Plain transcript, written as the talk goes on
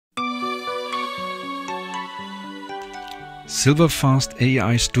SilverFast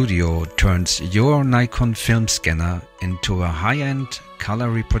AI Studio turns your Nikon film scanner into a high-end color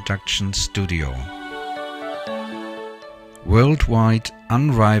reproduction studio. Worldwide,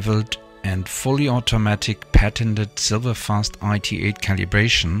 unrivaled and fully automatic patented SilverFast IT8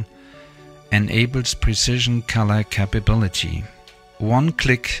 calibration enables precision color capability. One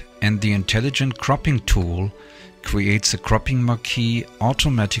click and the intelligent cropping tool creates a cropping marquee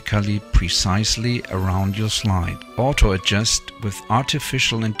automatically precisely around your slide. Auto adjust with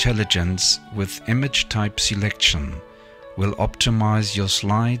artificial intelligence with image type selection will optimize your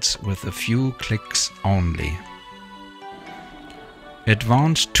slides with a few clicks only.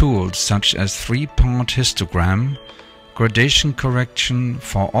 Advanced tools such as 3-part histogram, gradation correction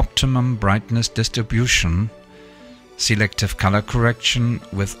for optimum brightness distribution, selective color correction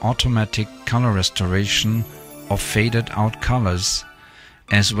with automatic color restoration of faded out colors,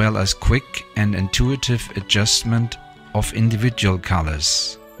 as well as quick and intuitive adjustment of individual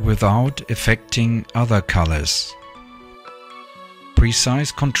colors without affecting other colors.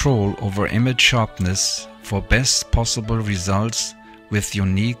 Precise control over image sharpness for best possible results with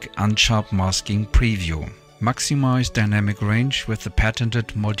unique unsharp masking preview. Maximize dynamic range with the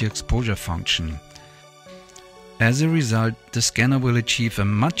patented multi-exposure function. As a result, the scanner will achieve a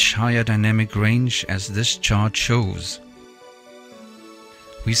much higher dynamic range as this chart shows.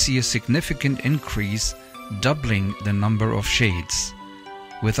 We see a significant increase, doubling the number of shades.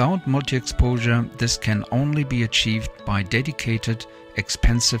 Without multi-exposure, this can only be achieved by dedicated,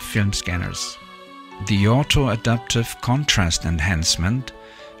 expensive film scanners. The auto-adaptive contrast enhancement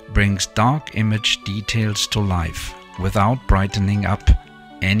brings dark image details to life without brightening up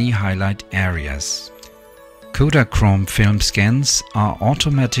any highlight areas. Kodachrome film scans are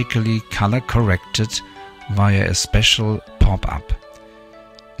automatically color corrected via a special pop-up.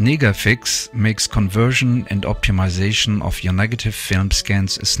 NegaFix makes conversion and optimization of your negative film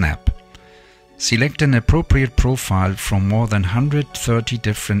scans a snap. Select an appropriate profile from more than 130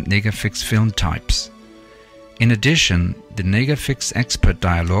 different NegaFix film types. In addition, the NegaFix Expert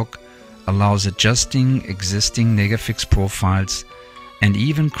dialog allows adjusting existing NegaFix profiles and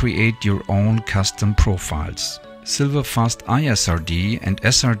even create your own custom profiles. SilverFast iSRD and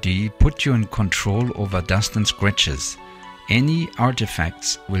SRD put you in control over dust and scratches. Any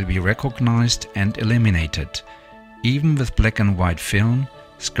artifacts will be recognized and eliminated. Even with black and white film,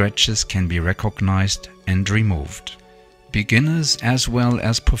 scratches can be recognized and removed. Beginners as well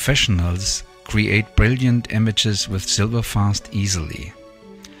as professionals create brilliant images with SilverFast easily.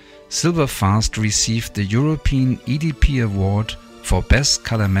 SilverFast received the European EDP Award for Best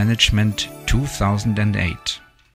Color Management 2008.